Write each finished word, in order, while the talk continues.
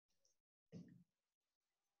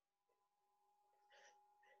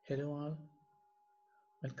Hello all,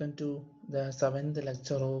 welcome to the 7th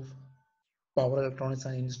lecture of Power Electronics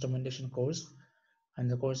and Instrumentation course,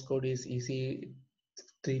 and the course code is EC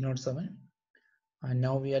 307, and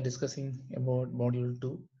now we are discussing about module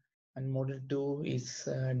 2, and module 2 is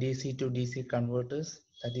DC to DC converters,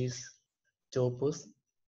 that is choppers.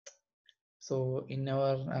 So in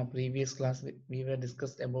our previous class we were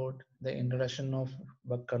discussed about the introduction of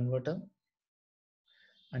buck converter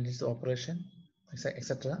and its operation,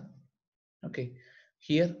 etc. Okay,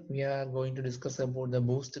 here we are going to discuss about the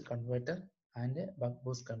boost converter and a buck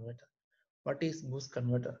boost converter. What is boost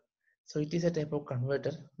converter? So it is a type of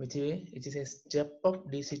converter which is a step up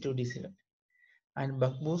DC to DC. And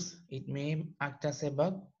buck boost, it may act as a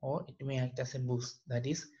buck or it may act as a boost. That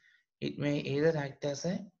is, it may either act as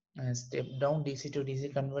a step down DC to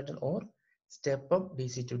DC converter or step up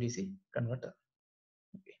DC to DC converter.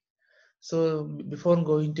 Okay. So before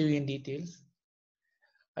going to in details,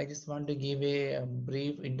 I just want to give a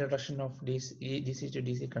brief introduction of this DC to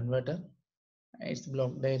DC converter. It's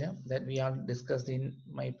block diagram that we all discussed in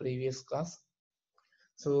my previous class.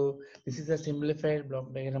 So this is a simplified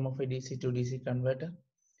block diagram of a DC to DC converter.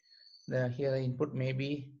 Here the input may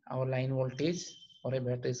be our line voltage or a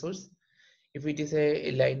battery source. If it is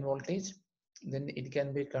a line voltage, then it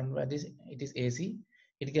can be converted, it is AC.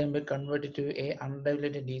 It can be converted to a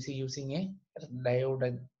unregulated DC using a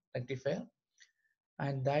diode rectifier.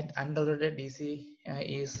 And that unregulated DC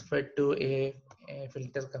is fed to a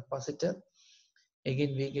filter capacitor.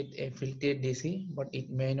 Again, we get a filtered DC, but it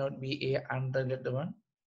may not be a unregulated one.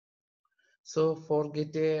 So for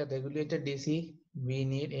get a regulated DC, we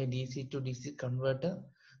need a DC to DC converter.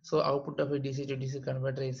 So output of a DC to DC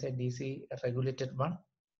converter is a DC regulated one.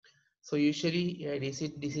 So usually a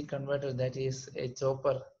DC to DC converter, that is a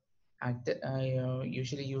chopper,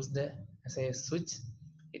 usually use the as a switch.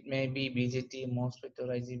 It may be BJT, MOSFET or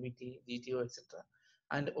IGBT, GTO, etc.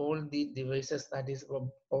 And all the devices, that is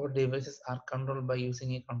power devices, are controlled by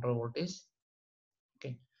using a control voltage.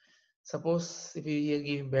 Okay. Suppose if we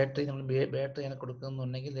give battery,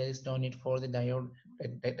 there is no need for the diode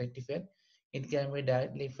rectifier. It can be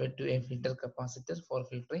directly fed to a filter capacitor for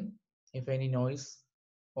filtering if any noise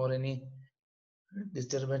or any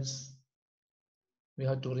disturbance, we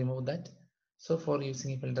have to remove that. So for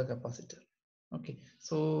using a filter capacitor. Okay,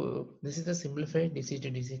 so this is the simplified DC to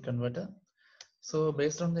DC converter. So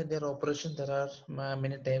based on their operation, there are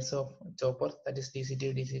many types of chopper, that is DC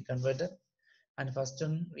to DC converter. And first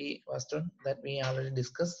one that we already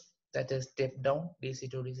discussed, that is step down DC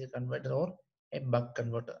to DC converter or a buck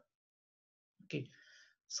converter. Okay,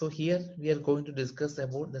 so here we are going to discuss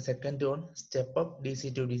about the second one, step up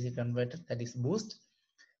DC to DC converter, that is boost,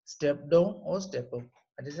 step down or step up,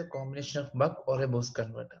 that is a combination of buck or a boost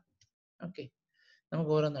converter. Okay,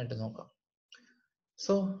 നമുക്ക് ഓരോന്നായിട്ട് നോക്കാം.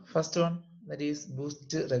 So first one, that is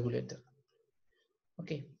boost regulator.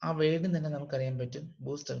 Okay, ആ വേർഡിൽ തന്നെ നമുക്കറിയാൻ പറ്റും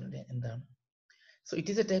boost regulator എന്താണ്. So it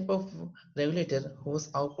is a type of regulator whose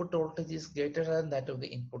output voltage is greater than that of the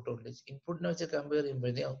input voltage. Input നെ വെച്ച് കമ്പയർ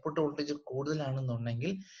ചെയ്യുമ്പോഴേ output voltage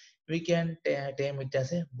കൂടുതലാണെന്നുണ്ടെങ്കിൽ we can term it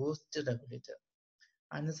as a boost regulator.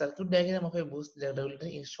 And the circuit diagram of a boost regulator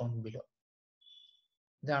is shown below.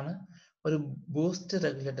 ഇതാണ് ഒരു boost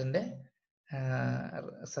റെഗുലേറ്ററിന്റെ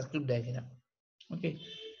circuit diagram. Okay,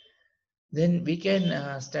 then we can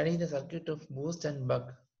study the circuit of boost and buck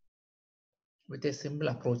with a simple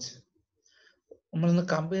approach. നമ്മളൊന്ന്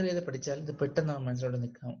compare ചെയ്ത് പഠിച്ചാൽ ഇത് പെട്ടെന്ന് മനസ്സിലോട്ട്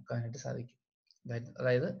നിൽക്കാനായിട്ട് സാധിക്കും.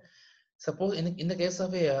 അതായത് suppose in the case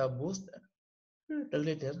of a boost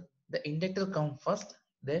regulator, the inductor comes first,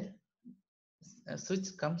 then switch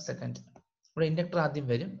comes second. ഇവിടെ inductor ആദ്യം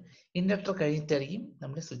വരും, ഇൻഡക്ടർ കഴിഞ്ഞിട്ടായിരിക്കും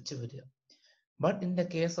നമ്മുടെ സ്വിച്ച് വരിക. But in the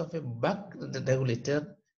case of a buck regulator,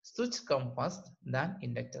 switch come first than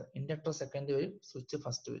inductor. Inductor second വരും, switch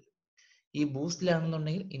first വരും. ഈ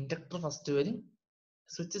ബൂസ്റ്റിലാണെന്നുണ്ടെങ്കിൽ inductor first വരും,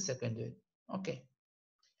 switch second വരും. ഓക്കെ,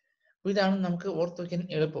 ഇതാണ് നമുക്ക് ഓർത്ത് വയ്ക്കാൻ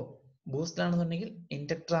എളുപ്പം. ബൂസ്റ്റിലാണെന്നുണ്ടെങ്കിൽ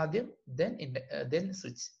ഇൻഡക്ടർ ആദ്യം, then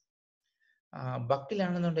സ്വിച്ച്.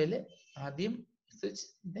 ബക്കിലാണെന്നുണ്ടെങ്കിൽ ആദ്യം switch,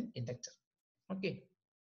 then inductor. Okay,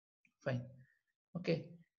 fine. Okay,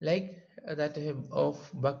 like that of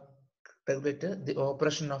buck regulator, the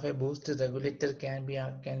operation of a boost regulator can be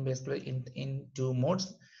explained in two modes,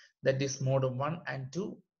 that is mode 1 and 2.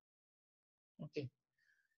 Okay,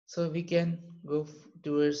 so we can go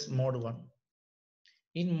towards mode 1.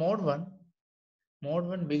 In mode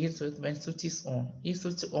 1 begins with when switch is on. ഈ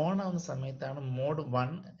switch on ആവുന്ന സമയത്താണ് mode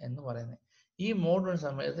 1 എന്ന് പറയുന്നത്. ഈ mode 1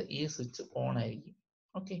 സമയത്ത് ഈ switch on ആയിരിക്കും.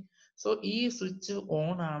 Okay, so ഈ സ്വിച്ച്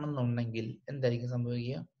ഓൺ ആണെന്നുണ്ടെങ്കിൽ എന്തായിരിക്കും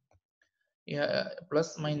സംഭവിക്കുക?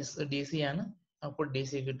 പ്ലസ് മൈനസ് DC ആണ്, ഔട്ട്പുട്ട്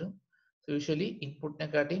DC കിട്ടും. So usually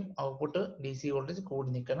input-നെക്കാട്ടിയും output DC voltage കൂടി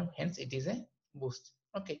നിൽക്കണം. Hence it is a boost.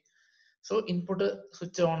 Okay. So input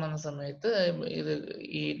switch on ആകുന്ന സമയത്ത് ഇത്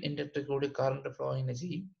ഈ ഇൻഡക്ടർ കൂടി കറണ്ട് ഫ്ലോ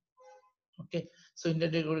ചെയ്യും. Okay. So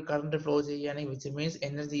ഇൻഡക്ടർ കൂടി കറണ്ട് ഫ്ലോ ചെയ്യുകയാണെങ്കിൽ which means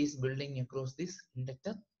energy is building across this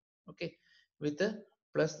inductor. Okay. With a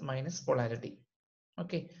plus minus polarity.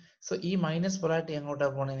 Okay. So ഈ minus polarity എങ്ങോട്ടാ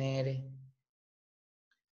പോണേ? നേരെ.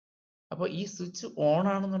 അപ്പോൾ ഈ സ്വിച്ച് ഓൺ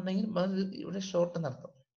ആണെന്നുണ്ടെങ്കിൽ ഇവിടെ ഷോർട്ട്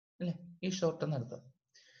എന്നർത്ഥം അല്ലേ? ഈ ഷോർട്ട് എന്നർത്ഥം.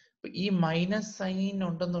 അപ്പൊ ഈ മൈനസ് സൈൻ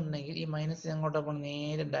ഉണ്ടെന്നുണ്ടെങ്കിൽ ഈ മൈനസ് എങ്ങോട്ടാ പോണേ?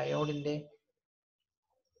 നേരെ ഡയോഡിന്റെ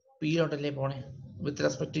പിയിലോട്ടല്ലേ പോണേ. വിത്ത്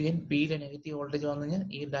റെസ്പെക്ട് ടു പിയിലെ നെഗറ്റീവ് വോൾട്ടേജ് വന്നു കഴിഞ്ഞാൽ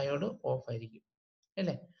ഈ ഡയോഡ് ഓഫ് ആയിരിക്കും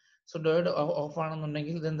അല്ലേ? സോ ഡയോഡ് ഓഫ്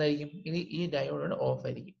ആണെന്നുണ്ടെങ്കിൽ ഇതെന്തായിരിക്കും? ഈ ഡയോഡ് ഓഫ്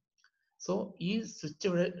ആയിരിക്കും. സോ ഈ സ്വിച്ച്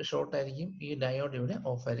ഇവിടെ ഷോർട്ട് ആയിരിക്കും, ഈ ഡയോഡ് ഇവിടെ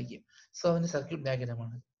ഓഫ് ആയിരിക്കും. സോ അതിന്റെ സർക്യൂട്ട്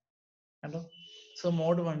ഡയഗ്രമാണ് കണ്ടോ. സോ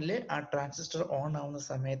മോഡ് 1 ആ ട്രാൻസിസ്റ്റർ ഓൺ ആവുന്ന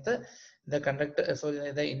സമയത്ത്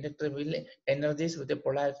the inductor will energize with a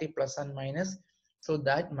polarity plus and minus, so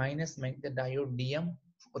that minus make the diode DM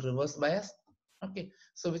reverse bias. Okay,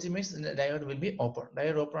 so which means the diode will be open.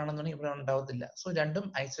 Diode open ആണെന്നുണ്ടെങ്കിൽ ഇവിടെ ഉണ്ടാവത്തില്ല. So രണ്ടും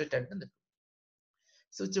isolate ആയിട്ട് നിൽക്കും.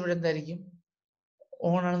 Switch ഇവിടെ എന്തായിരിക്കും?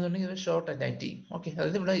 On ആണെന്നുണ്ടെങ്കിൽ ഇത് ഷോർട്ട് ആയിട്ട് ചെയ്യും. ഓക്കെ,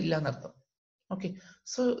 അതായത് ഇവിടെ ഇല്ല എന്നർത്ഥം. Okay,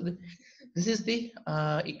 so this is the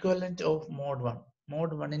equivalent of mode 1.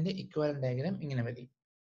 Mode 1ന്റെ equivalent diagram ഇങ്ങനെ വരും.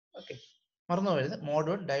 ഓക്കെ, മറന്നു പോകരുത്. Mode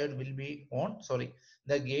 1 diode will be on, sorry,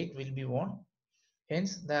 the gate will be on,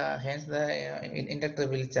 hence the inductor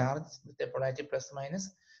will charge with the polarity plus minus,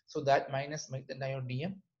 so that minus make the diode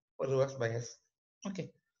DM or reverse bias. Okay,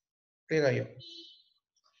 clear ആയോ?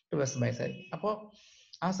 Reverse bias ആയി. അപ്പോൾ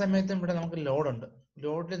ആ സമയത്ത് ഇവിടെ നമുക്ക് load ഉണ്ട്.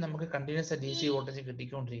 ലോഡിൽ നമുക്ക് കണ്ടിന്യൂസ് DC വോൾട്ടേജ്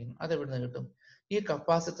കിട്ടിക്കൊണ്ടിരിക്കുന്നു. അത് എവിടെ നിന്ന് കിട്ടും? ഈ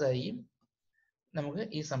കപ്പാസിറ്റർ ആയിരിക്കും നമുക്ക്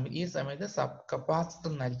ഈ സമയത്ത് സബ് കപ്പാസിറ്റർ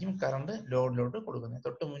നിന്നായിരിക്കും കറണ്ട് ലോഡിലോട്ട് കൊടുക്കുന്നത്.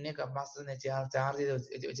 തൊട്ട് മുന്നേ കപ്പാസിറ്ററിനെ ചാർജ്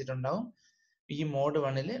ചെയ്ത് വെച്ചിട്ടുണ്ടാവും. ഈ മോഡ്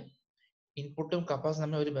 1 ഇൻപുട്ടും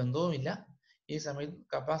കപ്പാസിറ്ററും തമ്മിൽ ഒരു ബന്ധവുമില്ല. ഈ സമയത്ത്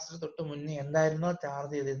കപ്പാസിറ്റർ തൊട്ട് മുന്നേ എന്തായിരുന്നോ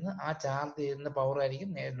ചാർജ് ചെയ്തിരുന്നത്, ആ ചാർജ് ചെയ്യുന്ന പവർ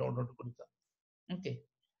ആയിരിക്കും നേരെ ലോഡിലോട്ട് കൊടുക്കുക. ഓക്കെ,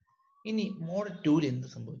 ഇനി മോഡ് 2 എന്ത്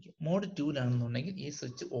സംഭവിക്കും? മോഡ് 2 ഈ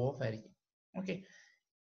സ്വിച്ച് ഓഫ് ആയിരിക്കും. ഓക്കെ,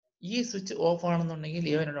 ഈ സ്വിച്ച് ഓഫ് ആണെന്നുണ്ടെങ്കിൽ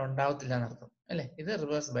ഇവരുടെ ഉണ്ടാവത്തില്ല എന്നർത്ഥം അല്ലെ? ഇത്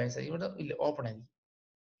റിവേഴ്സ് ബയസ് ആയി. ഇവിടെ ഇല്ല, ഓപ്പൺ ആയിരിക്കും.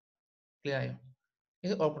 ക്ലിയർ ആയോ?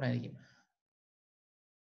 ഇത് ഓപ്പൺ ആയിരിക്കും.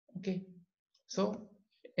 ഓക്കെ, സോ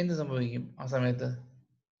എന്ത് സംഭവിക്കും ആ സമയത്ത്?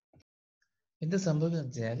 എന്ത് സംഭവിക്കുന്ന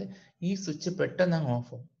വെച്ചാൽ ഈ സ്വിച്ച് പെട്ടെന്ന് അങ്ങ്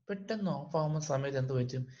ഓഫ് ആവും. പെട്ടെന്ന് ഓഫ് ആവുന്ന സമയത്ത് എന്ത്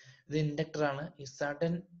പറ്റും? ഇത് ഇൻഡക്ടർ ആണ്. ഈ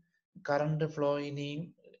സഡൻ കറണ്ട് ഫ്ലോയിനെയും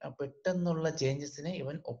പെട്ടെന്നുള്ള ചേഞ്ചസിനെ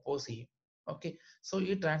ഇവൻ ഒപ്പോസ് ചെയ്യും. ഓക്കെ, സോ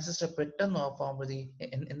ഈ ട്രാൻസിസ്റ്റർ പെട്ടെന്ന് ഓഫ് ആകുമ്പോഴത്തേക്ക്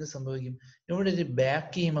എന്ത് സംഭവിക്കും? ഇവിടെ ഒരു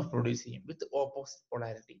ബാക്ക് EMF പ്രൊഡ്യൂസ് ചെയ്യും വിത്ത് ഓപ്പോസിറ്റ്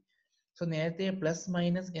പൊളാരിറ്റി. സോ നേരത്തെ പ്ലസ്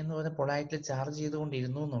മൈനസ് എന്ന് പറയുന്ന പൊളാരിറ്റി ചാർജ്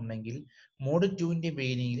ചെയ്തുകൊണ്ടിരുന്നു എന്നുണ്ടെങ്കിൽ മോഡ് 2ന്റെ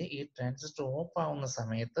ബിഗിനിങ്ങിൽ ഈ ട്രാൻസിസ്റ്റർ ഓഫ് ആവുന്ന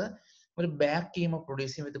സമയത്ത് ഒരു ബാക്ക് EMF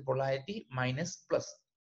പ്രൊഡ്യൂസ് ചെയ്യും വിത്ത് polarity minus plus.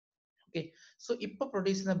 Okay, so ഇപ്പൊ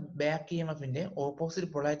പ്രൊഡ്യൂസ് ചെയ്യുന്ന ബാക്ക് EMFന്റെ ഓപ്പോസിറ്റ്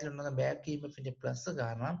പൊളാരിറ്റി ഉണ്ടാകുന്ന ബാക്ക് EMFന്റെ പ്ലസ്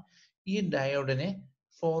കാരണം ഈ ഡയോഡിനെ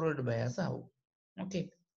ഫോർവേഡ് ബയാസ് ആവും. ഓക്കെ,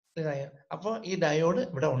 ഇതായോ? അപ്പോൾ ഈ ഡയോഡ്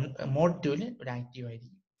ഇവിടെ മോഡ് 2 ഇവിടെ ആക്റ്റീവ്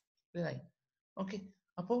ആയിരിക്കും. ഇതായി. ഓക്കെ,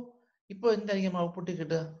 അപ്പോൾ ഇപ്പൊ എന്തായിരിക്കും ഔട്ട്പുട്ട്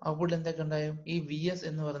കിട്ടുക? ഔട്ട്പുട്ട് എന്തൊക്കെ ഉണ്ടായും? ഈ VS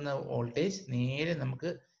എന്ന് പറയുന്ന വോൾട്ടേജ് നേരെ നമുക്ക്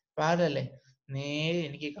പാരലല്ലേ, നേരെ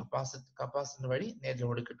എനിക്ക് കപ്പാസിറ്റർ വഴി നേരെ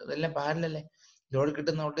ലോഡ് കിട്ടും. ഇതെല്ലാം പാരലല്ലേ, ലോഡ്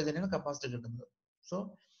കിട്ടുന്ന വോൾട്ടേജ് തന്നെയാണ് കപ്പാസിറ്റർ കിട്ടുന്നത്. സോ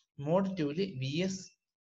മോഡ് 2 VS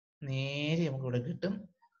നേരെ നമുക്ക് ഇവിടെ കിട്ടും.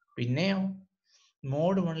 പിന്നെയോ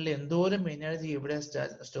മോഡ് 1 എന്തോരം എനർജി ഇവിടെ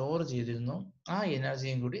സ്റ്റോർ ചെയ്തിരുന്നു, ആ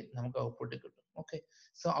എനർജിയും കൂടി നമുക്ക് ഔട്ട്പുട്ട് കിട്ടും. ഓക്കെ,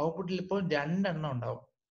 സോ ഔട്ട്പുട്ടിൽ ഇപ്പോൾ രണ്ടെണ്ണം ഉണ്ടാവും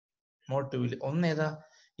മോഡ് 2. ഒന്ന് ഏതാ?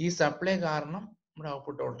 ഈ സപ്ലൈ കാരണം നമ്മുടെ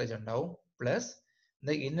ഔട്ട്പുട്ട് വോൾട്ടേജ് ഉണ്ടാവും, plus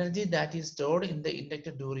the energy that is stored in the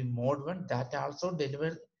inductor during mode 1 that also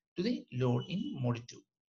delivered to the load in mode 2.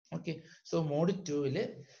 Okay, so mode 2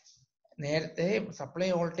 നേരത്തെ സപ്ലൈ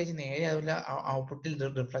വോൾട്ടേജ് നേരെ അതുപോലെ ഔട്ട്പുട്ടിൽ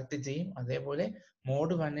റിഫ്ലക്ട് ചെയ്യും. അതേപോലെ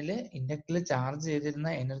മോഡ് 1 ഇൻഡക്ടറിൽ ചാർജ് ചെയ്തിരുന്ന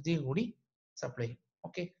എനർജി കൂടി സപ്ലൈ ചെയ്യും.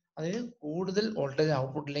 ഓക്കെ, അതിൽ കൂടുതൽ വോൾട്ടേജ്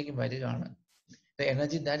ഔട്ട്പുട്ടിലേക്ക് വരികയാണ്. the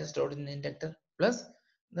energy that is stored in the inductor plus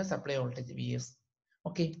the supply voltage VS.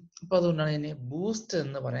 Okay, അപ്പൊ അതുകൊണ്ടാണ് ഇതിനെ ബൂസ്റ്റ്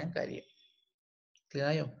എന്ന് പറയാൻ കാര്യം. ക്ലിയർ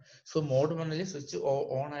ആയോ? സോ മോഡ് 1 സ്വിച്ച്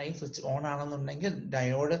ഓൺ ആയി, സ്വിച്ച് ഓൺ ആണെന്നുണ്ടെങ്കിൽ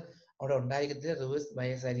ഡയോഡ് അവിടെ ഉണ്ടായിരിക്കത്തില്ല, റിവേഴ്സ്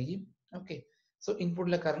ബയസ് ആയിരിക്കും. ഓക്കെ, സോ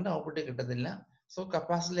ഇൻപുട്ടിലെ കറണ്ട് ഔട്ട്പുട്ട് കിട്ടത്തില്ല. സോ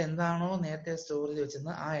കപ്പാസിറ്ററിൽ എന്താണോ നേരത്തെ സ്റ്റോർ ചെയ്ത്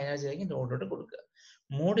വെച്ചിരുന്നത് ആ എനർജി ആയിരിക്കും ലോഡിലോട്ട് കൊടുക്കുക.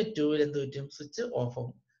 മോഡ് 2 എന്ത് പറ്റും? സ്വിച്ച് ഓഫ്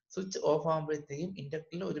ആവും. സ്വിച്ച് ഓഫ് ആകുമ്പോഴത്തേക്കും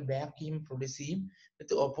ഇൻഡക്ടറിൽ ഒരു ബാക്ക് EMF പ്രൊഡ്യൂസ് ചെയ്യും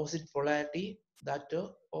വിത്ത് opposite polarity that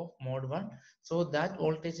of mode 1, so that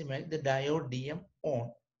voltage make the diode DM on.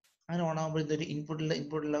 അങ്ങനെ ഓൺ ആകുമ്പോഴത്തേക്ക്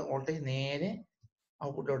ഇൻപുട്ടിലുള്ള വോൾട്ടേജ് നേരെ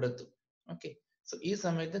ഔട്ട്പുട്ടിലോട്ട് എത്തും. ഓക്കെ, സോ ഈ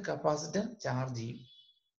സമയത്ത് കപ്പാസിറ്റർ ചാർജ് ചെയ്യും.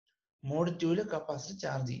 മോഡ് 2 കപ്പാസിറ്റർ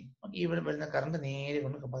ചാർജ് ചെയ്യും. ഇവിടെ വരുന്ന കറണ്ട് നേരെ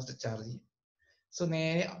കൊണ്ട് കപ്പാസിറ്റർ ചാർജ് ചെയ്യും. സോ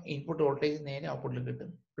നേരെ ഇൻപുട്ട് വോൾട്ടേജ് നേരെ ഔട്ട്പുട്ടിൽ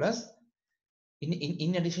കിട്ടും. Plus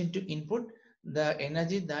in addition to input, the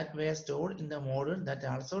energy that were stored in the module that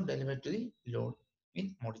also delivered to the load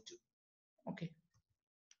in mode 2. Okay,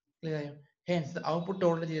 clear? Hence, the output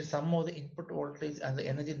voltage is sum of the input voltage and the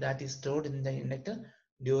energy that is stored in the inductor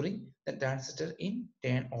during the transistor in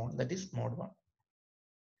turn on, that is mode 1.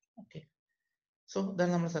 Okay, so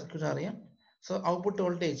then our circuit area. So output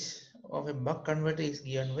voltage of a buck converter is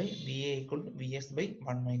given by VA equal to Vs by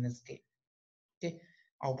 1 minus K. Okay,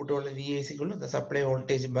 output voltage VA is equal to the supply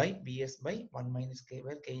voltage by Vs by 1 minus K,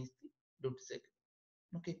 where K is the duty cycle.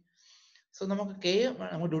 Okay, so നമുക്ക് K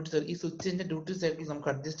നമുക്ക് duty cycle, ഈ സ്വിച്ചിന്റെ duty cycle നമുക്ക്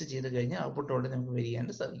adjust ചെയ്ത് കഴിഞ്ഞാൽ output voltage നമുക്ക് വരി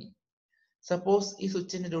ചെയ്യാണ്ട് സാധിക്കും. സപ്പോസ് ഈ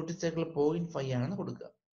സ്വിച്ചിന്റെ ഡ്യൂട്ടി സൈക്കിൾ 0.5 ആണെന്ന് കൊടുക്കുക.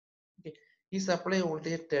 ഓക്കെ, ഈ സപ്ലൈ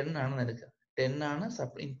വോൾട്ടേജ് 10 ആണെന്ന് എടുക്കുക. 10 ആണ്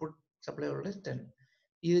ഇൻപുട്ട് സപ്ലൈ വോൾട്ടേജ് 10.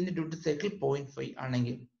 ഇതിന്റെ ഡ്യൂട്ടി സൈക്കിൾ 0.5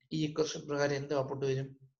 ആണെങ്കിൽ ഈ ഇക്വേഷൻ പ്രകാരം എന്ത് ഔട്ട്പുട്ട് വരും?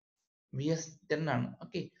 Vs 10 ആണ്.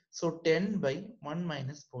 Okay, so 10 by 1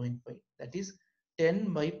 minus 0.5, that is 10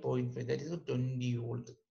 by 0.5, that is 20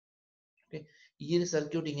 volt. Okay, ഈ ഒരു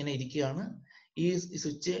സർക്യൂട്ട് ഇങ്ങനെ ഇരിക്കുകയാണ്. ഈ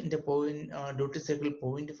സ്വിച്ചിന്റെ ഡ്യൂട്ടി സൈക്കിൾ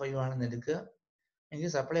 0.5 ആണെന്ന് എടുക്കുക.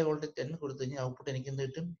 എനിക്ക് സപ്ലൈ വോൾട്ടേജ് 10 കൊടുത്തു കഴിഞ്ഞാൽ ഔട്ട്പുട്ട് എനിക്ക് എന്ത്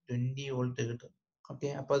കിട്ടും? 20 വോൾട്ട് കിട്ടും.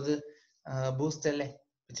 ഓക്കെ, അപ്പൊ അത് ബൂസ്റ്റ് അല്ലേ,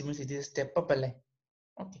 വിച്ച് മീൻസ് ഇത് സ്റ്റെപ്പ് അപ്പ് അല്ലേ.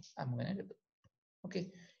 ഓക്കെ, അങ്ങനെ കിട്ടും. ഓക്കെ,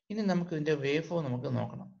 ഇനി നമുക്ക് ഇതിന്റെ വേവ് ഫോം നമുക്ക്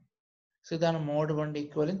നോക്കണം. സോ ഇതാണ് mode 1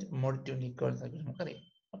 equivalent, mode 2 equivalent circuit നമുക്കറിയാം.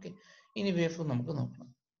 ഓക്കെ, ഇനി വേവ് ഫോം നമുക്ക് നോക്കണം.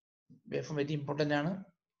 വേവ് ഫോം വെരി ഇമ്പോർട്ടന്റ് ആണ്.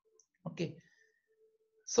 ഓക്കെ,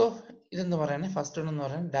 സോ ഇതെന്ന് പറയുന്നത് ഫസ്റ്റ് വൺ എന്ന്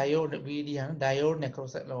പറയുന്നത് ഡയോഡ് VD ആണ്. ഡയോഡിന്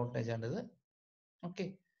അക്രോസ് ആയിട്ടുള്ള വോൾട്ടേജ് ആണ് ഇത്. ഓക്കെ,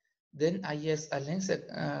 ദെൻ IS അല്ലെങ്കിൽ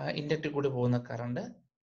ഇൻഡക്ടറിൽ കൂടി പോകുന്ന കറണ്ട്.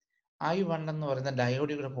 I1 എന്ന് പറയുന്ന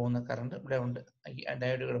ഡയോഡിൽ കൂടെ പോകുന്ന കറണ്ട് ഇവിടെ ഉണ്ട്.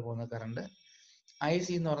 ഡയോഡിൽ കൂടെ പോകുന്ന കറണ്ട്. IC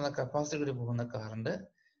എന്ന് പറയുന്ന കപ്പാസിറ്റർ കൂടി പോകുന്ന കറണ്ട്.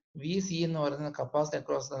 VC എന്ന് പറയുന്ന കപ്പാസിറ്റർ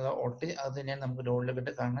അക്രോസ് വോൾട്ടേജ്, അത് തന്നെയാണ് നമുക്ക്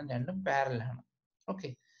ലോഡിലേക്കിട്ട് കാണാൻ, രണ്ടും പാരലൽ ആണ്. Okay,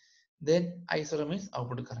 then I0 means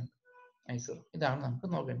output current I0. ഇതാണ് നമുക്ക്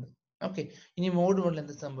നോക്കേണ്ടത്. ഓക്കെ, ഇനി മോഡ് 1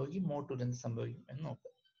 എന്ത് സംഭവിക്കും, മോഡ് 2 എന്ത് സംഭവിക്കും എന്ന്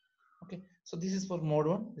നോക്കാം. Okay, so this is for mode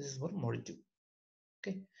 1, this is for mode 2.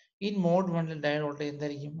 Okay, in mode 1 diode voltage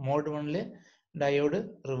എന്തായിരിക്കും? മോഡ് 1 ഡയോഡ്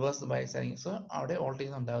റിവേഴ്സ് ബയസ് ആയിരിക്കും. സോ അവിടെ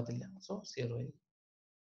വോൾട്ടേജ് ഉണ്ടാകത്തില്ല, സോ 0 ആയിരിക്കും.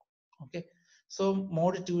 ഓക്കെ, സോ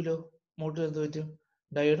മോഡ് 2 മോഡ് 2 എന്ത് പറ്റും?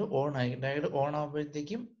 ഡയോഡ് ഓൺ ആയിരിക്കും. ഡയോഡ് ഓൺ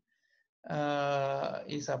ആകുമ്പോഴത്തേക്കും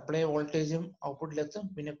ഈ സപ്ലൈ വോൾട്ടേജും ഔട്ട്പുട്ടിലെത്തും.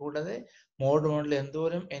 പിന്നെ കൂടാതെ മോഡ് 1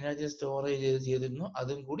 എന്തോരം എനർജി സ്റ്റോറേജ് ചെയ്തിരുന്നു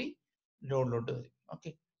അതും കൂടി ലോഡിലോട്ട് വരും.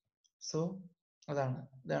 ഓക്കെ, സോ ഇതാണ്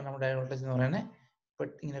നമ്മുടെ ഡയോഡ് വോൾട്ടേജ് എന്ന് പറയുന്നത്.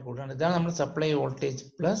 ഇങ്ങനെ കൂട്ടാണ്. ഇതാണ് നമ്മുടെ supply voltage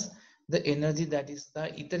plus the energy that is the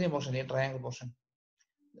ഇത്രയും പോർഷൻ, ഈ triangle portion,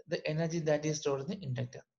 the energy that is stored in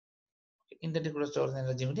inductor. ഇൻഡക്ടറിൽ കൂടെ സ്റ്റോർ ചെയ്യുന്ന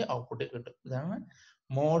എനർജി കൂടി ഔട്ട്പുട്ട് കിട്ടും. ഇതാണ്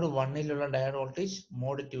mode 1 diode voltage,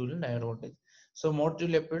 mode 2 diode voltage. So mode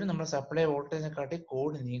 2 എപ്പോഴും നമ്മുടെ സപ്ലൈ വോൾട്ടേജിനെ കാട്ടി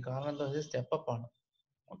കോഡ് നീങ്ങും, കാരണം എന്താ വെച്ചാൽ സ്റ്റെപ്പ് അപ്പ് ആണ്.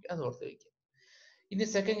 ഓക്കെ, അത് ഓർത്ത് വയ്ക്കുക. ഇനി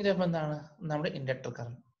സെക്കൻഡ് ഗ്രാഫ് എന്താണ്? നമ്മുടെ inductor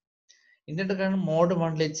current. Inductor current mode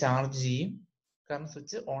 1 charge ചെയ്യും, കാരണം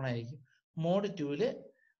സ്വിച്ച് ഓൺ ആയിരിക്കും. മോഡ് 2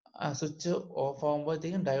 സ്വിച്ച് ഓഫ്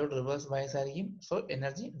ആകുമ്പോഴത്തേക്കും ഡയോഡ് റിവേഴ്സ് ബയസ് ആയിരിക്കും. സോ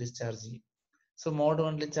എനർജി ഡിസ്ചാർജ് ചെയ്യും. So mode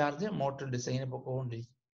 1 charge, mode 2 discharge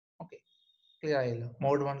പോയിക്കൊണ്ടിരിക്കും. ഓക്കെ, ക്ലിയർ ആയല്ലോ?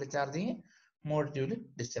 Mode 1 charging, mode 2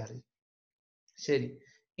 discharge. ശരി,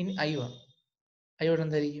 ഇനി I1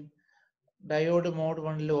 എന്തായിരിക്കും? ഡയോഡ് മോഡ്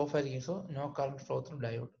 1 ഓഫ് ആയിരിക്കും. So no current flow through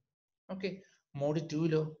diode. Okay, mode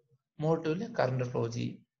 2 current flow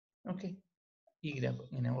ചെയ്യും. Okay, ഈ ഗ്രാഫ്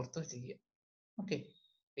ഇങ്ങനെ ഓർത്ത് വെച്ചിരിക്കുക. Okay,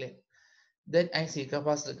 clear. Then IC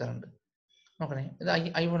capacitor current നോക്കണേ. ഇത്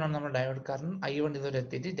I1 ആണ് നമ്മുടെ ഡയോഡ് കറണ്ട്. I1 ഇതുവരെ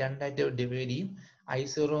എത്തിയിട്ട് രണ്ടായിട്ട് ഡിവൈഡ് ചെയ്യും.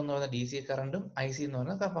 I0 എന്ന് പറയുന്ന DC കറണ്ടും IC എന്ന്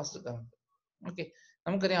പറയുന്ന കപ്പാസിറ്റർ കറണ്ട്. ഓക്കെ,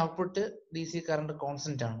 നമുക്കറിയാം ഔട്ട്പുട്ട് DC കറണ്ട്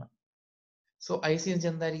കോൺസ്റ്റന്റ് ആണ്. സോ IC എന്ന്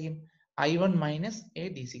വെച്ചാൽ എന്തായിരിക്കും? I1 minus A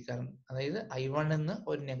DC current. അതായത് I1 എന്ന്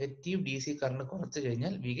ഒരു നെഗറ്റീവ് DC കറണ്ട് കുറച്ച്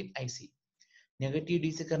കഴിഞ്ഞാൽ we get IC. Negative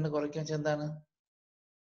DC current കുറയ്ക്കാൻ വെച്ചാൽ എന്താണ്?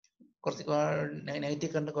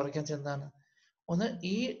 നെഗറ്റീവ് കറണ്ട് കുറയ്ക്കാൻ വെച്ചാൽ എന്താണ്? ഒന്ന്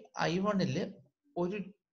ഈ I1 ഒരു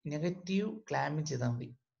നെഗറ്റീവ് ക്ലാമ്പ് ചെയ്താൽ മതി.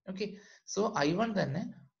 ഓക്കെ, സോ I1 തന്നെ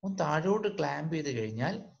ഒന്ന് താഴോട്ട് ക്ലാമ്പ് ചെയ്ത്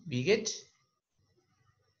കഴിഞ്ഞാൽ we get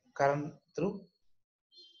current through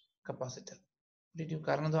capacitor.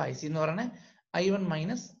 കാരണം എന്തോ IC എന്ന് പറയുന്നത് I1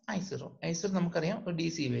 മൈനസ് I0. I0 നമുക്കറിയാം ഒരു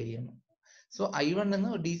DC വാല്യൂ ആണ്. സോ I1 എന്ന്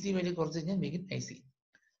DC വാല്യൂ കുറച്ച് കഴിഞ്ഞാൽ വി ഗെറ്റ് IC.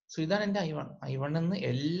 സോ ഇതാണ് എന്റെ I1 എന്ന്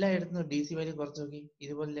എല്ലായിടത്തും DC വാല്യൂ കുറച്ച് നോക്കി,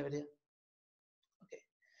 ഇതുപോലെ വരിക. Okay,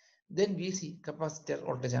 then VC capacitor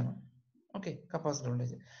voltage ആണ്. ഓക്കെ, കപ്പാസിറ്റർ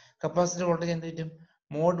വോൾട്ടേജ് എന്ത് പറ്റും?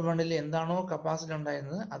 മോഡ് 1 എന്താണോ കപ്പാസിറ്റർ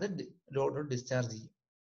ഉണ്ടായിരുന്നത് അത് ലോഡ് ഡിസ്ചാർജ് ചെയ്യും.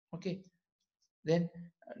 ഓക്കെ, ദെൻ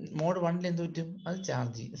മോഡ് 1 എന്ത് പറ്റും? അത്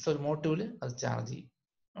ചാർജ് ചെയ്യും. സോറി, മോഡ് 2 അത് ചാർജ് ചെയ്യും.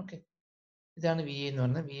 ഓക്കെ, ഇതാണ് VA എന്ന്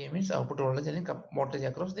പറയുന്നത്. VA means output voltage അല്ലെങ്കിൽ voltage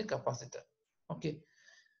across the capacitor. Okay.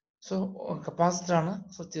 So capacitor ആണ്.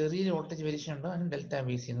 സോ ചെറിയൊരു വോൾട്ടേജ് വേരിയേഷൻ ഉണ്ട്, അതിന് ഡെൽറ്റ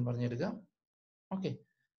VC എന്ന് പറഞ്ഞെടുക്കാം. ഓക്കെ.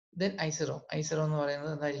 ദെൻ I0 എന്ന്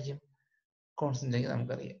പറയുന്നത് എന്തായിരിക്കും? കോൺസ്റ്റന്റ് ആയിരിക്കും,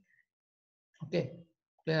 നമുക്കറിയാം. ഓക്കെ,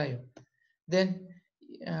 ക്ലിയർ ആയോ? Then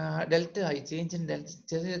delta I, change in delta,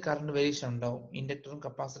 ചെറിയൊരു കറണ്ട് വേരിയേഷൻ ഉണ്ടാവും. ഇൻഡക്ടറും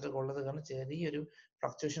കപ്പാസിറ്ററും ഉള്ളത് കാരണം ചെറിയൊരു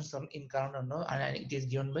ഫ്ലക്ച്വേഷൻസ് ഇൻ കറണ്ട് ഉണ്ടാവും. It is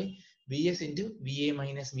given by VS into VA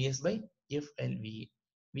minus VS by FLVA.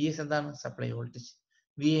 VS എന്താണ്? Supply voltage.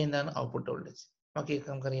 VA എന്താണ്? Output voltage. ഓക്കെ,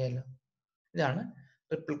 നമുക്കറിയാമല്ലോ. ഇതാണ്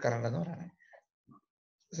റിപ്പിൾ കറണ്ട് എന്ന് പറയുന്നത്.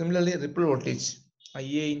 Similarly, ripple voltage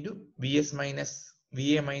IA into VS minus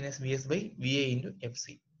VA minus VS by VA into FC,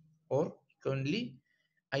 or equivalently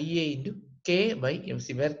IA into K by MC,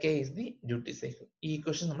 where K is the duty cycle. ഈ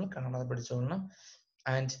equation നമ്മൾ കാണാതെ പഠിച്ചോളണം.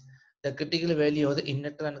 And the critical value of the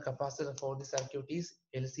inductor and capacitor for the circuit is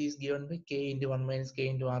LC is given by K into 1 minus K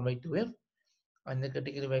into R by 2F, and the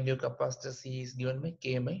critical value of capacitor C is given by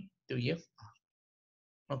K by 2F R.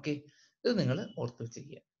 Okay, ഇത് നിങ്ങൾ ഓർത്ത്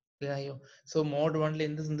വെച്ചിരിക്കുക. Clear ആയോ? So mode 1ൽ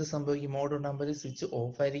എന്ത് സംഭവിക്കും? Mode 1 ആകുമ്പോൾ switch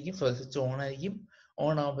off ആയിരിക്കും, സ്വിച്ച് ഓൺ ആയിരിക്കും.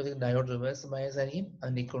 ഓൺ ആകുമ്പോഴത്തേക്കും ഡയോഡ് റിവേഴ്സ് ബയസ് ആയിരിക്കും.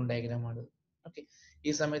 അതിന്റെ ഇക്വൽ ഡയഗ്രാം ആണ്. ഓക്കെ,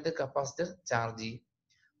 ഈ സമയത്ത് കപ്പാസിറ്റർ ചാർജ് ചെയ്യും.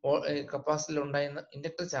 കപ്പാസിറ്ററിൽ ഉണ്ടായിരുന്ന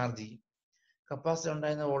ഇൻഡക്ടർ ചാർജ് ചെയ്യും. കപ്പാസിറ്റർ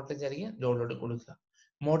ഉണ്ടായിരുന്ന വോൾട്ടേജ് ആയിരിക്കും ലോഡിലോട്ട് കൊടുക്കുക.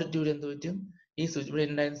 മോഡ് 2ൽ എന്ത് പറ്റും? ഈ സ്വിച്ച് ഇവിടെ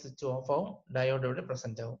ഉണ്ടായിരുന്ന സ്വിച്ച് ഓഫ് ആവും, ഡയോഡ് ഇവിടെ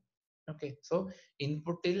പ്രസന്റ് ആവും. ഓക്കെ, സോ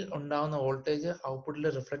ഇൻപുട്ടിൽ ഉണ്ടാവുന്ന വോൾട്ടേജ് ഔട്ട്പുട്ടിൽ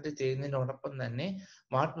റിഫ്ലക്ട് ചെയ്യുന്നതിനോടൊപ്പം തന്നെ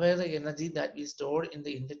what were the energy that is stored in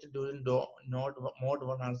the inductor during mode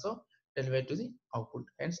 1 also delivered to the output.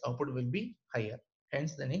 Hence output will be higher.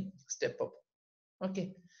 Hence the name step up. Okay,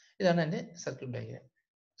 ഇതാണ് എൻ്റെ circuit diagram,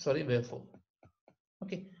 sorry wave form.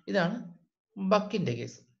 Okay, ഇതാണ് ബക്കിന്റെ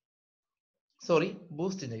case, sorry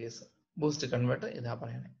ബൂസ്റ്റിന്റെ case. Boost converter ഇതാ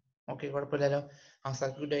പറയണേ. Okay, കുഴപ്പമില്ലല്ലോ. ആ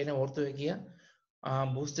circuit diagram ഓർത്ത് വെക്കുക.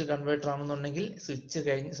 Boost converter ആണെന്നുണ്ടെങ്കിൽ സ്വിച്ച്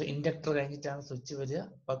കഴിഞ്ഞ്, ഇൻഡക്ടർ കഴിഞ്ഞിട്ടാണ് സ്വിച്ച് വരിക.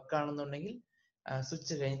 ബക്ക് ആണെന്നുണ്ടെങ്കിൽ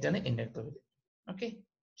സ്വിച്ച് കഴിഞ്ഞിട്ടാണ് ഇൻഡക്ടർ വരിക. ഓക്കെ,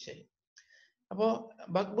 ശരി. അപ്പോൾ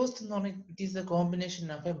ബക്ക് ബൂസ്റ്റ് എന്ന് പറഞ്ഞാൽ it is A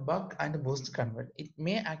combination of A buck and boost converter. It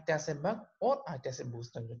may act as A buck or act as A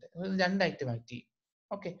boost converter. രണ്ട് ഐറ്റം ആക്ട് ചെയ്യും.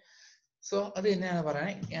 ഓക്കെ, സോ അത് തന്നെയാണ്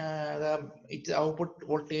പറയുന്നത്. It output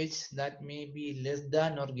voltage that may be less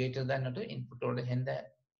than or greater than input voltage,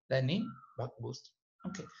 name buck boost.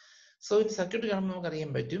 Okay, so ഇത് circuit കാണുമ്പോൾ നമുക്ക്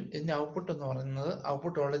അറിയാൻ പറ്റും ഇതിന്റെ ഔട്ട്പുട്ട് എന്ന് പറയുന്നത്,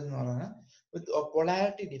 ഔട്ട്പുട്ട് വോൾട്ടേജ് എന്ന് പറയുന്നത് വിത്ത്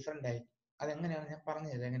പൊളാരിറ്റി ഡിഫറെന്റ് ആയിരിക്കും. അതെങ്ങനെയാണ് ഞാൻ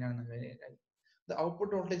പറഞ്ഞത് എങ്ങനെയാണെന്ന്. The output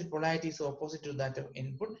voltage polarity is opposite to that of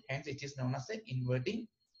input, hence it is known as a inverting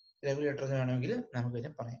regulator എന്ന് വേണമെങ്കിൽ നമുക്ക്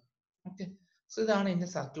ഇതിനെ പറയാം. ഓക്കെ, സോ ഇതാണ് ഇതിന്റെ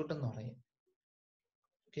സർക്യൂട്ട് എന്ന് പറയുന്നത്.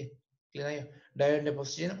 ഓക്കെ, ക്ലിയർ ആയോ? ഡയോഡിന്റെ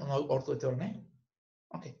പൊസിഷൻ ഓർത്ത് വെച്ച് പറഞ്ഞേ.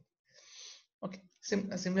 Okay, okay.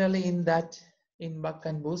 Similarly, in buck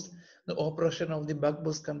and boost, the operation of the buck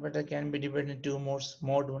boost converter can be divided into two modes,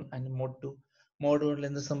 mode 1 and mode 2. Mode 1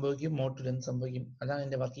 എന്ത് സംഭവിക്കും, mode 2 എന്ത് സംഭവിക്കും, അതാണ്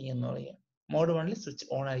ഇതിന്റെ വർക്കിംഗ് എന്ന് പറയുക. മോഡ് 1ൽ സ്വിച്ച്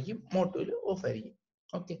ഓൺ ആയിരിക്കും, മോഡ് 2ൽ ഓഫ് ആയിരിക്കും.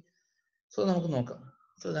 ഓക്കെ, സോ നമുക്ക് നോക്കാം.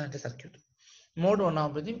 സോ ഇതാണ് സർക്യൂട്ട്. മോഡ് 1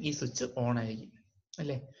 ആകുമ്പോഴത്തേക്കും ഈ സ്വിച്ച് ഓൺ ആയിരിക്കും,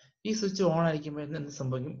 അല്ലേ? ഈ സ്വിച്ച് ഓൺ ആയിരിക്കുമ്പോൾ എന്ത്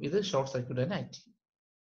സംഭവിക്കും? ഇത് ഷോർട്ട് സർക്യൂട്ട് തന്നെ ആക്ട് ചെയ്യും.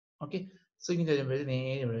 ഓക്കെ, സോ ഇങ്ങനെ വരുമ്പോഴേ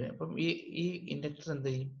നേരെ വരും. അപ്പം ഈ ഇൻഡക്ടർ എന്ത്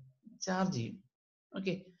ചെയ്യും? ചാർജ് ചെയ്യും.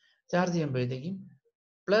 ഓക്കെ, ചാർജ് ചെയ്യുമ്പോഴത്തേക്കും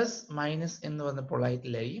പ്ലസ് മൈനസ് എന്ന് പറഞ്ഞ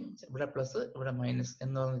പൊളാരിറ്റിയിലായിരിക്കും. ഇവിടെ പ്ലസ് ഇവിടെ മൈനസ്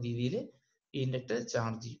എന്ന് പറഞ്ഞ രീതിയിൽ ഈ ഇൻഡക്ടർ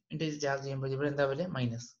ചാർജ് ചെയ്യും. ഇൻഡക്ടർ ചാർജ് ചെയ്യുമ്പോൾ ഇവിടെ എന്താ പോലെ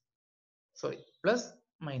മൈനസ്, സോറി പ്ലസ്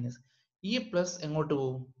മൈനസ്. ഈ പ്ലസ് എങ്ങോട്ട്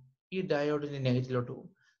പോകും? ഈ ഡയോഡിന്റെ നെഗറ്റീവിലോട്ട് പോകും.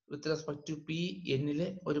 വിത്ത് റെസ്പെക്ട് ടു പി എന്നില്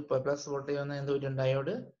ഒരു പ്ലസ് വോൾട്ടേജ് വന്നാൽ എന്ത് പറ്റും?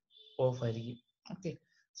 ഡയോഡ് ഓഫ് ആയിരിക്കും. ഓക്കെ,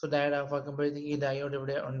 സോ ഡയോഡ് ഓഫ് ആക്കുമ്പോഴത്തേക്ക് ഈ ഡയോഡ്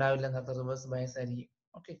ഇവിടെ ഉണ്ടാവില്ല, എന്നർത്ഥം റിവേഴ്സ് ബയസ് ആയിരിക്കും.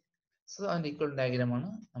 ഓക്കെ, സോ അതിന്റെ ഈക്വൽ ഡയഗ്രാം ആണ്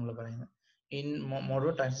നമ്മൾ പറയുന്നത്. In mode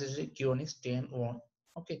transistor Q1 is turn on.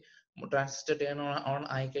 Okay, transistor turn on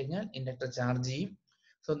ആയി കഴിഞ്ഞാൽ ഇൻഡക്ടർ ചാർജ് ചെയ്യും.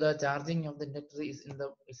 So the charging of the inductor is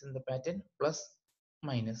in the pattern plus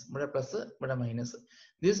minus. ഇവിടെ plus ഇവിടെ minus.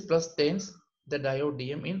 This plus turns the diode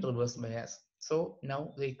DM in reverse bias. So now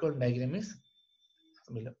the equal diagram is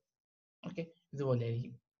below. Okay, ഇതുപോലെ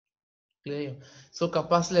ആയിരിക്കും. Clear ചെയ്യോ? So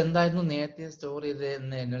capacitor എന്തായിരുന്നു നേരത്തെ store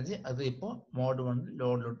ചെയ്തിരുന്ന energy, അത് ഇപ്പോൾ മോഡ് 1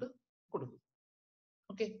 ലോഡിലോട്ട് കൊടുക്കും.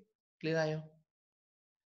 ഓക്കെ, ക്ലിയർ ആയോ?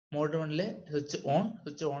 മോഡ് 1ലെ സ്വിച്ച്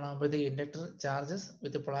ഓൺ ആകുമ്പോഴത്തേക്ക് inductor charges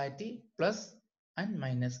with polarity plus and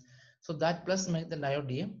minus. So that plus make the diode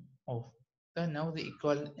DM of. Now the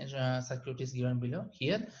equal circuit is given below.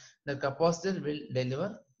 Here the capacitor will deliver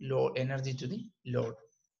load energy to the load.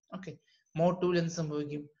 Okay, mode 2ൽ എന്ത്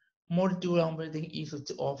സംഭവിക്കും? Mode 2 ആകുമ്പോഴത്തേക്ക് ഈ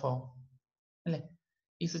switch off ആവും, അല്ലെ?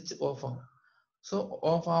 ഈ switch off ആവും. So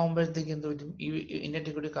of ആകുമ്പോഴത്തേക്ക് എന്ത് പറ്റും? ഈ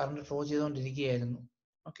ഇൻഡക്ടറിൽ കൂടി current flow ചെയ്തുകൊണ്ടിരിക്കുകയായിരുന്നു.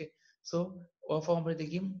 Okay, so of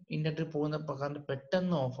ആകുമ്പോഴത്തേക്കും ഇൻഡക്ടറിൽ പോകുന്ന കറണ്ട്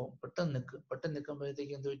പെട്ടെന്ന് ഓഫ് ആവും, പെട്ടെന്ന്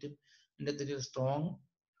നിൽക്കുമ്പോഴത്തേക്ക് എന്ത് പറ്റും? ഇൻഡക്ടറിൽ സ്ട്രോങ്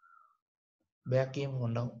ബാക്ക് EMF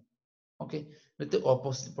ഉണ്ടാവും. ഓക്കെ, വിത്ത്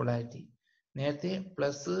ഓപ്പോസിറ്റ് പൊളാരിറ്റി. നേരത്തെ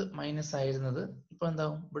പ്ലസ് മൈനസ് ആയിരുന്നത് ഇപ്പൊ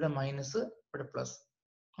എന്താവും, ഇവിടെ മൈനസ് ഇവിടെ plus.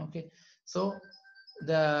 Okay, so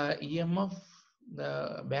the EMF, the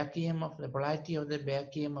back EMF, the polarity of the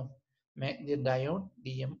back EMF make the diode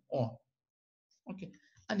DM on. Okay,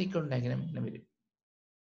 and equivalent diagram ഇങ്ങനെ വരും.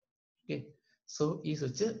 Okay, so ഈ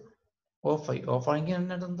switch off ആയി. ഓഫ് ആണെങ്കിൽ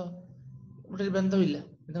എന്താ, ഇവിടെ ഒരു ബന്ധമില്ല.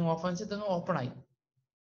 ഇത് ഓഫ് ആണെന്ന് വെച്ചാൽ ഓപ്പൺ ആയി,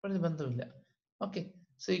 ഇവിടെ ഒരു ബന്ധമില്ല. ഓക്കെ,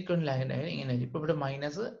 സോ ഈക്വൽ ലൈൻ ഇങ്ങനെ വരും. ഇപ്പൊ ഇവിടെ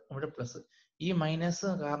മൈനസ്, ഇവിടെ പ്ലസ്. ഈ മൈനസ്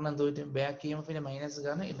കാരണം എന്ത് പറ്റും, ബാക്ക് EMFന്റെ മൈനസ്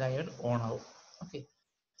കാരണം ഈ ഡയോഡ് ഓൺ ആവും. Okay,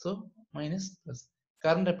 so minus plus.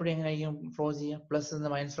 Current എപ്പോഴും എങ്ങനെയായിരിക്കും ഫ്ലോ ചെയ്യുക, പ്ലസ് നിന്ന്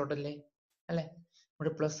മൈനസിലോട്ടല്ലേ, അല്ലെ?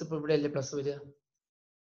 ഇവിടെ പ്ലസ്, ഇപ്പൊ ഇവിടെ അല്ലേ പ്ലസ് വരിക.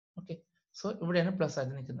 ഓക്കെ, സോ ഇവിടെയാണ് പ്ലസ്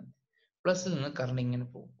ആയിട്ട് നിൽക്കുന്നത്. പ്ലസിൽ നിന്ന് കറണ്ട് ഇങ്ങനെ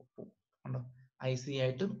പോകും. കണ്ടോ, IC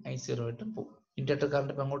ആയിട്ടും I0 ആയിട്ടും പോകും. ഇൻഡക്ടർ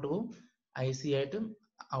കറണ്ട് ഇപ്പൊ അങ്ങോട്ട് പോകും, IC ആയിട്ടും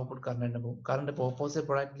ഔട്ട്പുട്ട് കറണ്ട് ആയിട്ട് പോകും. കറണ്ട് ഇപ്പോൾ ഓപ്പോസിറ്റ്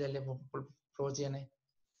പൊളാരിറ്റിയിലല്ലേ ഫ്ലോ ചെയ്യണേ.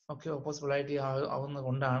 ഓക്കെ, ഓപ്പോസിറ്റ് പൊളാരിറ്റി ആവുന്നത്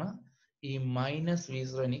കൊണ്ടാണ് ഈ മൈനസ്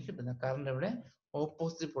V0 എനിക്ക് കിട്ടുന്നത്. കറണ്ട് ഇവിടെ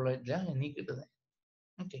ഓപ്പോസിറ്റ് പൊളാരിറ്റിയിലാണ് എനിക്ക് കിട്ടുന്നത്.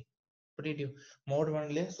 Okay, mode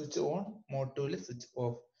 1 switch on, mode 2 switch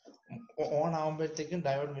off. On ആവുമ്പോഴത്തേക്കും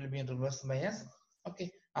diode will be in reverse bias. Okay,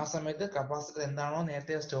 ആ സമയത്ത് കപ്പാസിറ്റർ എന്താണോ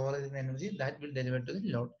നേരത്തെ സ്റ്റോർ ചെയ്തിരുന്ന energy that will deliver to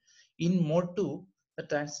the load. In mode 2 the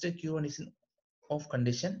transistor Q1 is in of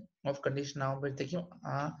condition. Of condition ആകുമ്പോഴത്തേക്കും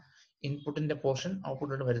ആ ഇൻപുട്ടിന്റെ portion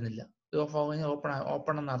ഔട്ട്പുട്ടിലോട്ട് വരുന്നില്ല. ഇത് ഓഫ് ആവുകഴിഞ്ഞാൽ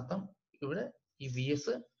ഓപ്പൺ എന്നർത്ഥം. ഇവിടെ ഈ VS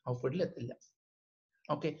ഔട്ട്പുട്ടിൽ എത്തില്ല.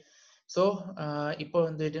 ഓക്കെ, സോ ഇപ്പോൾ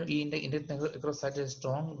എന്ത് വരും, ഈ inductor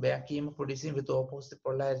strong back EMF producing വിത്ത് ഓപ്പോസിറ്റ്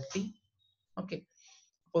പൊളാരിറ്റി. ഓക്കെ,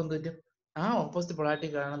 അപ്പോൾ എന്ത് പറ്റും, ആ ഓപ്പോസിറ്റ് പൊളാരിറ്റി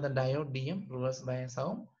കാരണം ഡയോഡ് DM റിവേഴ്സ് ബയസ്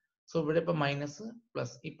ആവും. സോ ഇവിടെ ഇപ്പൊ മൈനസ്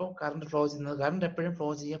പ്ലസ്. ഇപ്പോൾ കറണ്ട് ഫ്ലോ ചെയ്യുന്നത്, കറണ്ട് എപ്പോഴും ഫ്ലോ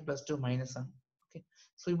ചെയ്യുക പ്ലസ് ടു മൈനസ് ആണ്. ഓക്കെ,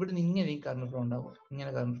 സോ ഇവിടെ നിന്ന് ഇങ്ങനെ ഈ കറണ്ട് ഫ്ലോ ഉണ്ടാവും,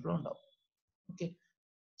 ഇങ്ങനെ കറണ്ട് ഫ്ലോ ഉണ്ടാവും. ഓക്കെ,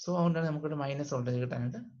 സോ അതുകൊണ്ടാണ് നമുക്കിവിടെ മൈനസ് വോൾട്ടേജ്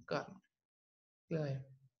കിട്ടാനായിട്ട് കാരണം. ക്ലിയർ ആയോ?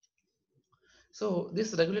 So this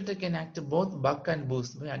regulator can act both buck and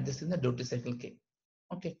boost by adjusting the duty cycle K.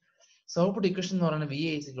 Okay, so output equation എന്ന് പറയുന്നത്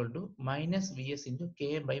VA is equal to minus VS into K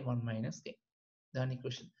by 1 minus K. ഇതാണ്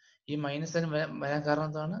equation. ഈ minus sign വരാൻ കാരണം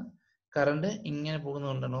എന്താണ്, current ഇങ്ങനെ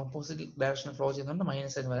പോകുന്നതുകൊണ്ടാണ്, opposite direction flow ചെയ്യുന്നതുകൊണ്ട്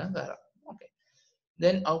minus sign വരാൻ കാരണം. Okay,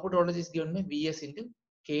 then output voltage is given by VS into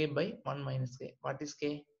K by 1 minus K. What is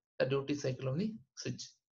K? The duty cycle of the switch.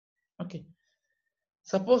 Okay,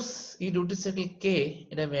 suppose ഈ duty cycle K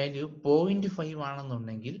യുടെ value 0.5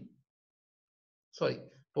 ആണെന്നുണ്ടെങ്കിൽ, sorry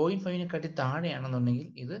 0.5 താഴെയാണെന്നുണ്ടെങ്കിൽ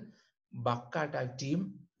ഇത് ബക്കായിട്ട് act ചെയ്യും.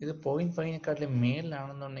 ഇത് 0.5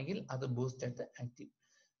 മേളിലാണെന്നുണ്ടെങ്കിൽ അത് boost ആയിട്ട് act ചെയ്യും.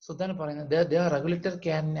 So ഇതാണ് പറയുന്നത്, regulator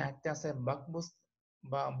can act as A buck boost,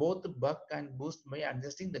 both buck and boost by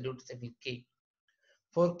adjusting the duty cycle K.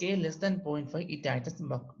 For K less than 0.5 it acts as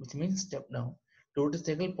buck, which means step down. Duty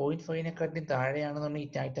cycle 0.5 താഴെയാണെന്നുണ്ടെങ്കിൽ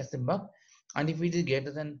it acts as a buck, and if it is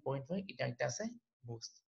greater than 0.5 it acts as a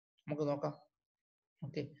boost. നമുക്ക് നോക്കാം.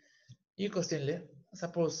 Okay, ഈ ക്വസ്റ്റ്യനിൽ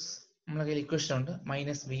suppose നമ്മളെ കയ്യിൽ equation ഉണ്ട്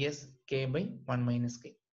minus VS K by 1 minus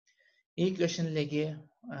K. ഈ ഇക്വേഷനിലേക്ക്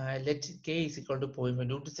let K is equal to 0.5,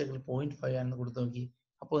 duty cycle 0.5 ആണെന്ന് കൊടുത്തു നോക്കി.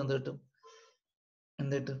 അപ്പോൾ എന്ത് കിട്ടും,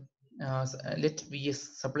 ലെറ്റ് VS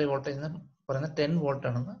സപ്ലൈ വോൾട്ടേജ് എന്ന് പറയുന്നത് 10 വോൾട്ട്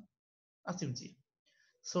ആണെന്ന് അസ്യൂം ചെയ്യും.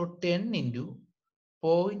 So 10 into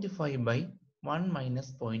 0.5 by 1 minus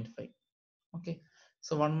 0.5. Okay,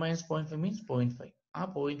 so 1 minus 0.5 means 0.5. ആ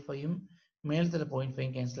 0.5ഉം മേലത്തെ 0.5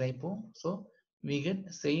 ക്യാൻസൽ ആയി പോകും. So we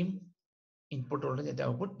get same input voltage at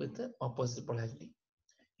output with opposite polarity.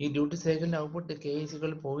 ഈ ഡ്യൂട്ടി സൈക്കിളിന്റെ output K is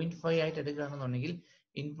equal to 0.5 ആയിട്ട് എടുക്കുകയാണെന്നുണ്ടെങ്കിൽ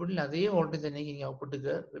ഇൻപുട്ടിൽ അതേ വോൾട്ടേജ് തന്നെ ഇനി ഔട്ട്പുട്ട്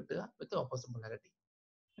കിട്ടുക വിത്ത് ഓപ്പോസിറ്റ് പൊളാരിറ്റി.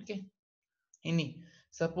 ഓക്കെ, ഇനി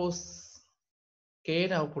സപ്പോസ്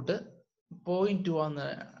കെയുടെ ഔട്ട്പുട്ട് 0.2 ആണെന്ന്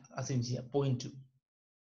അസ്യൂം ചെയ്യാം. 0.2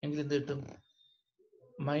 എങ്കിൽ എന്ത് കിട്ടും,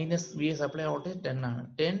 മൈനസ് VS സപ്ലൈ വോൾട്ടേജ് 10 ആണ്.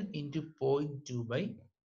 10 into 0.2 by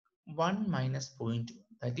 1 minus 0.2,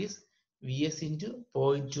 that is VS into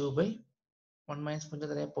 0.2 by 1 minus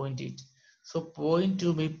 0.8. So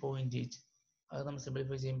 0.2 by 0.8 അത് നമ്മൾ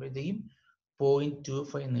സിംപ്ലിഫൈ ചെയ്യുമ്പോഴത്തേക്കും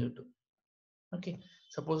 0.25 എന്ന് കിട്ടും. Okay,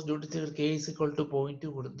 suppose duty cycle K is equal to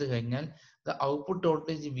 0.2 കൊടുത്തു കഴിഞ്ഞാൽ the output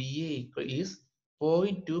voltage VA is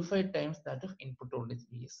 0.25 times that of input voltage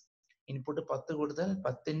VS. Input 10 കൊടുത്താൽ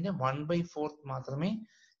 10ന്റെ 1/4 മാത്രമേ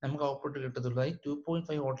നമുക്ക് ഔട്ട്പുട്ട് കിട്ടത്തുള്ളൂ. അതായത്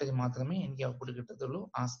 2.5 വോൾട്ടേജ് മാത്രമേ എനിക്ക് ഔട്ട്പുട്ട് കിട്ടത്തുള്ളൂ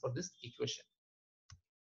as per this equation.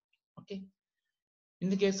 Okay, in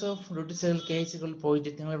the case of duty cycle K is equal to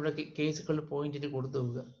 0.8, നിങ്ങൾ ഇവിടെ K is equal to 0.8 കൊടുത്തു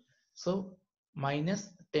നോക്കുക. So minus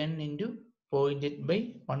 10 into 0.8 by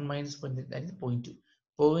 1 minus 0.8, that is 0.2.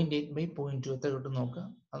 0.8 by 0.2 എത്ര കിട്ടും നോക്കുക,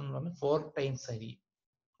 അതെന്ന് പറഞ്ഞാൽ 4 times ആയിരിക്കും.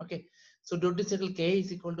 Okay, so duty cycle K is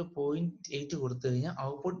equal to 0.8 കൊടുത്തു കഴിഞ്ഞാൽ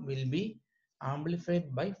output will be amplified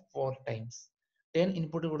by 4 times. 10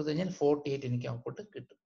 input കൊടുത്തു കഴിഞ്ഞാൽ 48 എനിക്ക് ഔട്ട്പുട്ട്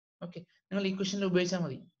കിട്ടും. ഓക്കെ, നിങ്ങൾ ഇക്വേഷനിൽ ഉപയോഗിച്ചാൽ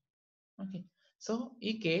മതി. ഓക്കെ, സോ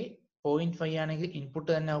ഈ കെ 0.5 ആണെങ്കിൽ ഇൻപുട്ട്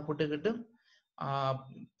തന്നെ ഔട്ട്പുട്ട് കിട്ടും.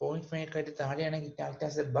 0.5 താഴെയാണെങ്കിൽ act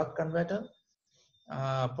as A buck converter.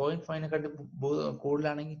 0.5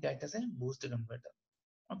 കൂടുതലാണെങ്കിൽ act as A boost converter.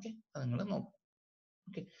 Okay, അത് നിങ്ങൾ നോക്കും.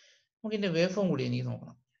 ഓക്കെ, നമുക്ക് ഇതിന്റെ വേവ് ഫോം കൂടി എനിക്ക്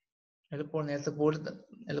നോക്കണം. എളുപ്പമാണ്, നേരത്തെ പോലെ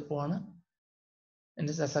എളുപ്പമാണ്.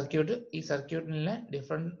 എൻ്റെ സർക്യൂട്ട്, ഈ സർക്യൂട്ടിലെ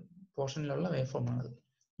ഡിഫറെന്റ് പോർഷനിലുള്ള വേവ് ഫോം ആണത്.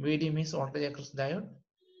 V D means voltage across diode,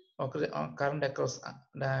 current across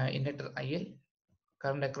inductor IL,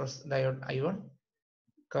 current across diode I1,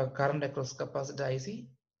 current across capacitor IC,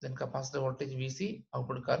 then capacitor voltage VC,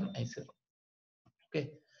 output current I0. Okay,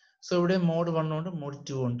 so ഇവിടെ mode 1 ഉണ്ട്, mode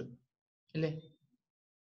 2 ഉണ്ട് അല്ലേ?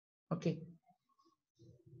 Okay,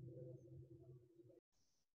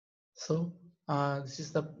 so this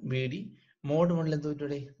is the VD. Mode 1ൽ എന്ത്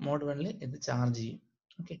പറ്റൂടെ? Mode 1ൽ ഇത് charge ചെയ്യും.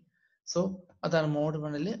 Okay, so അതാണ് മോഡ്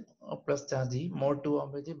 1ൽ പ്ലസ് ചാർജ് ചെയ്യും. മോഡ് 2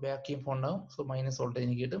 ആകുമ്പോഴത്തേക്ക് ബാക്ക് ചെയ്യുമ്പോൾ ഉണ്ടാവും, സോ മൈനസ് വോൾട്ടേജ്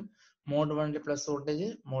എനിക്ക് കിട്ടും. മോഡ് 1ൽ plus voltage,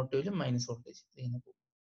 mode 2ൽ minus voltage ഇങ്ങനെ പോകും.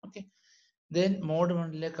 ഓക്കെ, ദെൻ മോഡ്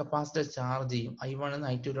 1ൽ കപ്പാസിറ്റർ ചാർജ് ചെയ്യും, I1 നിന്ന്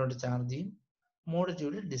I2ലോട്ട് ചാർജ് ചെയ്യും. മോഡ്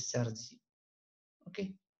 2ൽ ഡിസ്ചാർജ് ചെയ്യും. ഓക്കെ,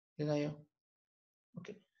 ഇതായോ?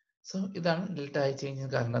 ഓക്കെ, സോ ഇതാണ് ഡെൽറ്റ ഐ ചേഞ്ച്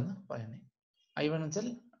കറണ്ട് എന്ന് പറയുന്നത്. I1 വെച്ചാൽ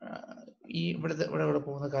ഈ ഇവിടെ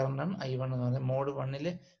പോകുന്ന കറണ്ടാണ് I1 എന്ന് പറയുന്നത്. മോഡ് 1ൽ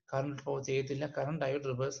കറണ്ട് ഫ്ലോ ചെയ്യത്തില്ല, കറണ്ട് ഡയോഡ്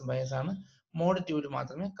റിവേഴ്സ് ബയസ് ആണ്. മോഡ് 2ൽ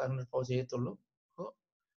മാത്രമേ കറണ്ട് ഫ്ലോ ചെയ്യത്തുള്ളൂ. സോ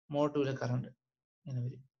മോഡ് 2ൽ കറണ്ട് ഇങ്ങനെ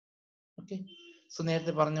വരും. ഓക്കെ, സോ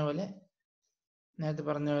നേരത്തെ പറഞ്ഞ പോലെ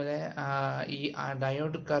ഈ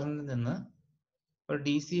ഡയോഡ് കറണ്ടിൽ നിന്ന് ഒരു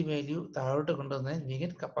DC വാല്യൂ താഴോട്ട് കൊണ്ടുവന്നതിന് we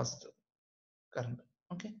get capacitor current.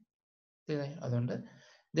 Okay, അതുകൊണ്ട്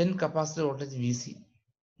then capacitor voltage VC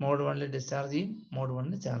mode 1ൽ ഡിസ്ചാർജ് ചെയ്യും, മോഡ്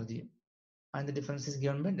 1ൽ ചാർജ് ചെയ്യും. And the difference is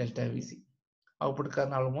given by delta VC. Output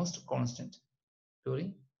current almost constant during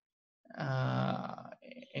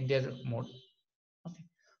entire mode. Okay,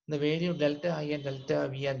 the value of delta I and delta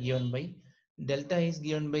V are given by, delta is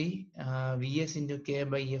given by Vs into K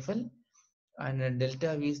by FL, and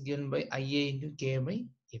delta V is given by IA into K by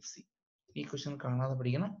FC. Equation കാണാതെ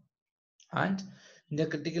പഠിക്കണം. And the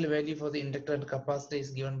critical value for the inductor and capacitor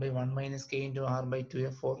is given by 1 minus K into R by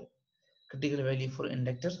 2F for critical value for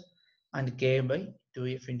inductor, and K by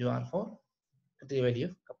 2F into R for the value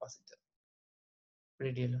of capacitor.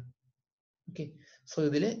 Okay, so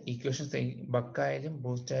ഇതിൽ equations ബക്കായാലും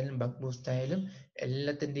boost ആയാലും buck boost ആയാലും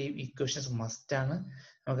എല്ലാത്തിൻ്റെയും equations must ആണ്.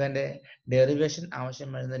 നമുക്ക് അതിൻ്റെ derivation ആവശ്യം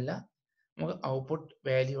വരുന്നില്ല. നമുക്ക് ഔട്ട്പുട്ട്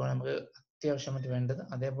വാല്യൂ ആണ് നമുക്ക് അത്യാവശ്യമായിട്ട് വേണ്ടത്.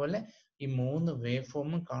 അതേപോലെ ഈ 3 വേവ്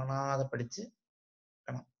ഫോമും കാണാതെ പഠിച്ച്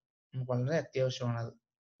വെക്കണം, നമുക്ക് വളരെ അത്യാവശ്യമാണത്.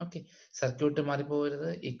 Okay, circuit മാറിപ്പോകരുത്,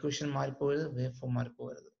 equation മാറിപ്പോകരുത്, wave form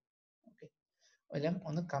മാറിപ്പോകരുത്. Okay, എല്ലാം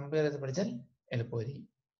ഒന്ന് കമ്പയർ ചെയ്ത് പഠിച്ചാൽ എളുപ്പമായിരിക്കും.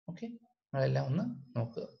 ഓക്കെ, നിങ്ങളെല്ലാം ഒന്ന്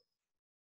നോക്കുക.